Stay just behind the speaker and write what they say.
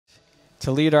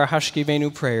to lead our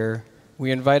Hashkivenu prayer, we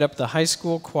invite up the high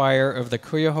school choir of the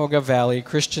Cuyahoga Valley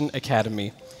Christian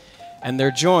Academy, and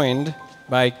they're joined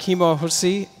by Kimo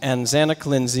Hussey and Zanuck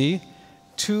Lindsey,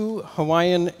 two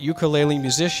Hawaiian ukulele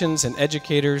musicians and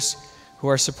educators who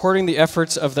are supporting the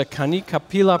efforts of the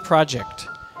Kanikapila Project,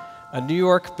 a New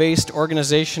York-based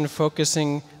organization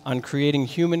focusing on creating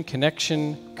human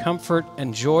connection, comfort,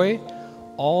 and joy,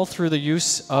 all through the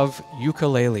use of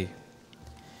ukulele.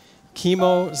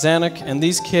 Kimo, Zanuck, and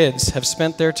these kids have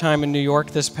spent their time in New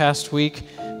York this past week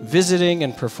visiting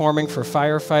and performing for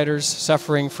firefighters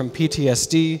suffering from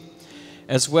PTSD,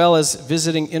 as well as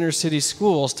visiting inner-city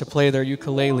schools to play their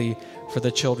ukulele for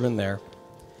the children there.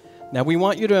 Now, we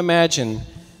want you to imagine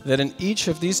that in each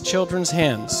of these children's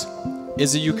hands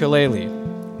is a ukulele.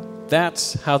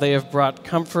 That's how they have brought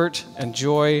comfort and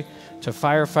joy to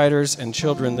firefighters and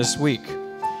children this week.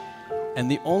 And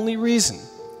the only reason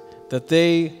that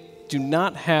they do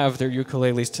not have their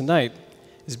ukuleles tonight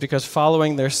is because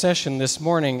following their session this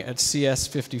morning at CS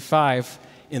 55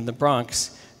 in the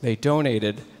Bronx, they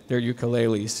donated their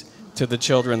ukuleles to the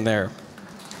children there.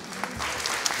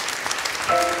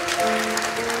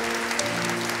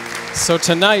 So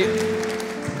tonight,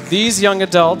 these young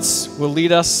adults will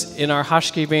lead us in our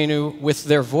Hashkivenu with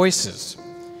their voices.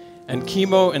 And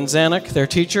Kimo and Zanuck, their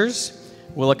teachers,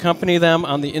 will accompany them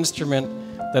on the instrument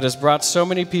that has brought so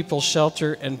many people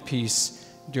shelter and peace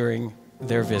during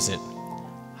their visit.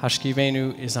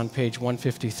 Hashkivenu is on page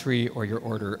 153 or your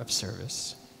order of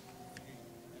service.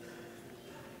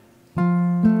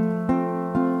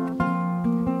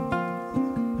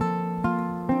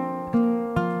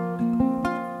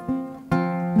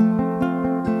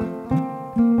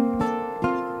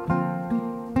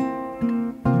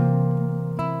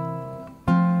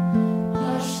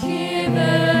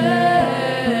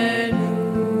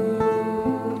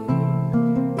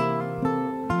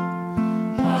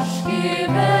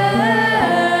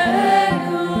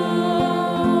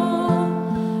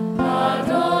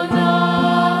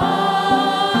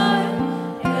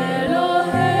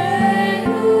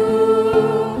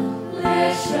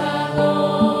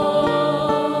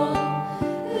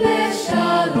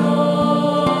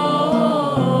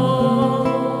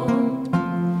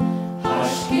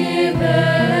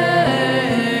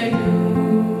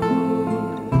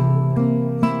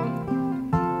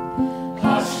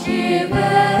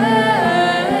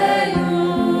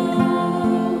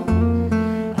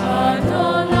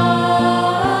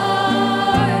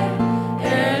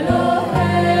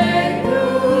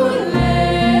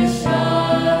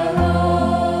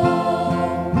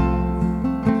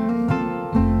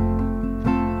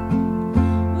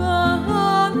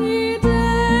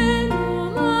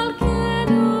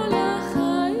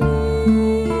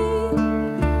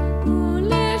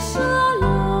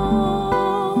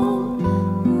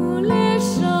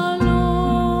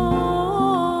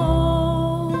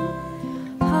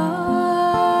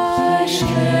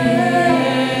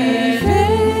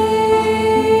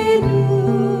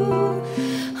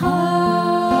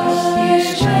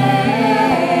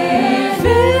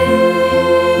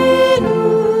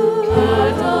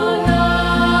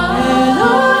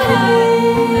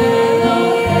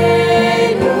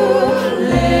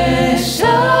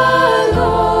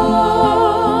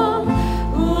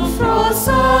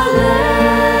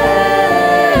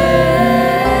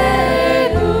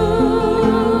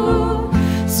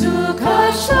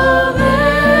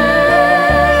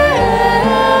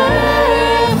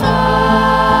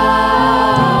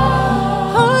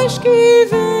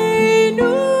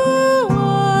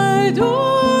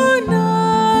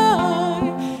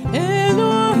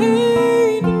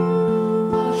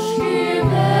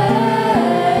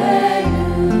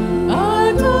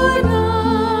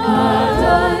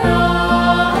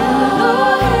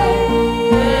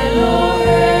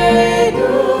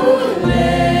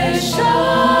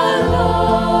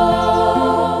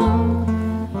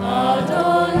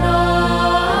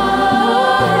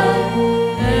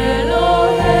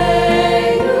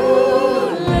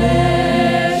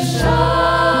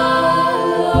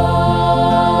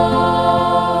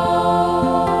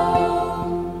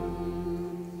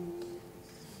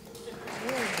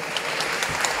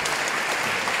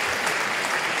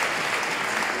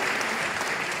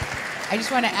 I just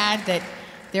want to add that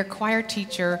their choir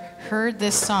teacher heard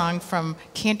this song from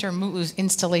Cantor Mu'u's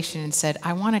installation and said,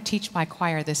 I want to teach my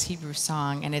choir this Hebrew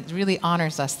song, and it really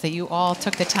honors us that you all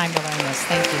took the time to learn this.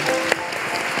 Thank you.